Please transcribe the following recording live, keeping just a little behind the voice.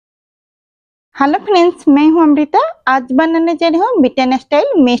Hello friends, मैं हूं अमृता। आज बनाने जा रही हूँ Britannia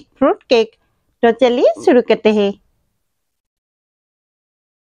style mixed fruit cake. तो चलिए शुरू करते हैं।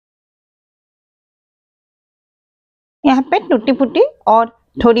 यहाँ पे टूटी फूटी और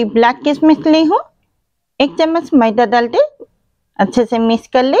थोड़ी ब्लैक किशमिश ली हूँ। 1 चम्मच मैदा डाल के अच्छे से मिक्स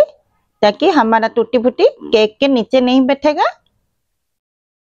कर ले, ताकि हमारा टूटी फूटी केक के नीचे नहीं बैठेगा।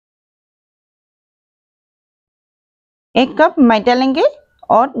 1 कप मैदा लेंगे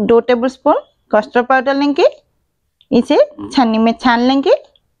और 2 टेबलस्पून कस्टर्ड पाउडर लेंगे। इसे छन्नी में छान लेंगे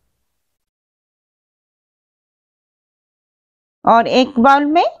और एक बाउल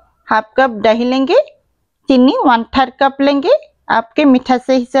में हाफ कप दही लेंगे। चीनी 1/3 कप लेंगे। आपके मिठास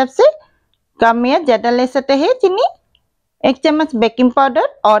के हिसाब से कम या ज्यादा ले सकते हैं चीनी। 1 चम्मच बेकिंग पाउडर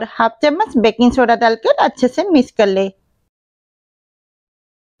और हाफ चम्मच बेकिंग सोडा डालकर अच्छे से मिक्स कर ले।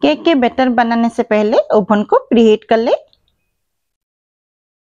 केक के बैटर बनाने से पहले ओवन को प्रीहीट कर ले।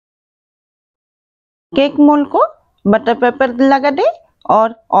 केक मोल्ड को बटर पेपर लगा दे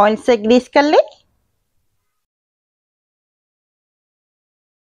और ऑयल से ग्रीस कर ले।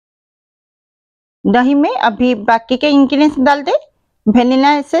 दही में अभी बाकी के इंग्रेडिएंट्स डाल दे।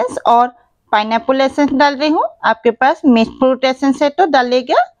 वेनिला एसेंस और पाइनएप्पल एसेंस डाल रही हूँ। आपके पास मिक्स फ्रूट एसेंस है तो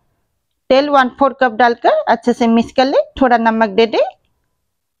डालिएगा। तेल 1/4 कप डालकर अच्छे से मिक्स कर ले। थोड़ा नमक दे दे।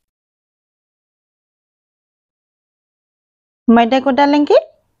 मैदा को डालेंगे,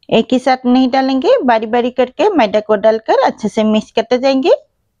 एक ही साथ नहीं डालेंगे, बारी बारी करके मैदा को डालकर अच्छे से मिक्स करते जाएंगे।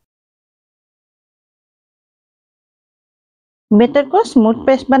 बैटर को स्मूथ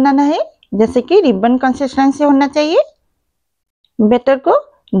पेस्ट बनाना है, जैसे कि रिबन कंसिस्टेंसी होना चाहिए। बैटर को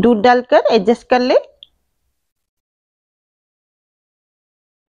दूध डालकर एडजस्ट कर ले।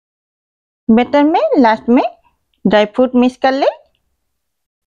 बैटर में लास्ट में ड्राई फ्रूट मिक्स कर ले।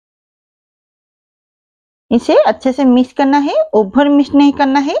 इसे अच्छे से मिक्स करना है, ओवर मिक्स नहीं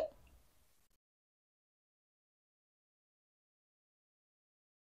करना है।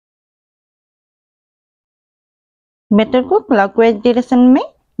 बैटर को क्लॉकवाइज डायरेक्शन में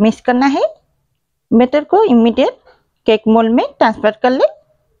मिक्स करना है। बैटर को इमीडिएट केक मोल्ड में ट्रांसफर कर ले।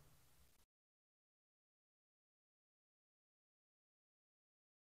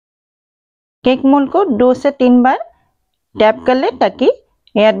 केक मोल्ड को 2 से 3 बार टैप कर ले, ताकि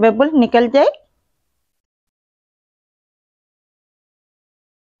एयर बबल निकल जाए।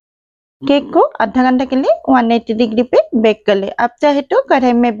 केक को आधा घंटा के लिए 180 डिग्री पे बेक कर ले। आप चाहे तो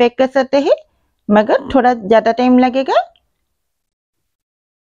कढ़ाई में बेक कर सकते हैं, मगर थोड़ा ज्यादा टाइम लगेगा।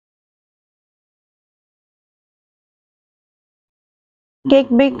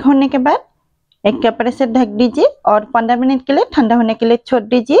 केक बेक होने के बाद एक कपड़े से ढक दीजिए और 15 मिनट के लिए ठंडा होने के लिए छोड़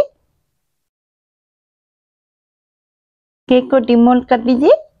दीजिए। केक को डिमोल्ड कर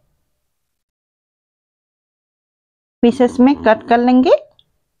दीजिए। पीसेस में कट कर लेंगे।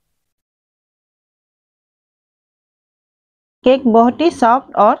 केक बहुत ही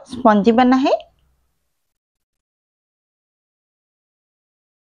सॉफ्ट और स्पॉन्जी बना है।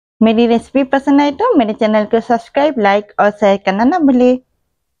 मेरी रेसिपी पसंद आए तो मेरे चैनल को सब्सक्राइब, लाइक और शेयर करना ना भूलिए।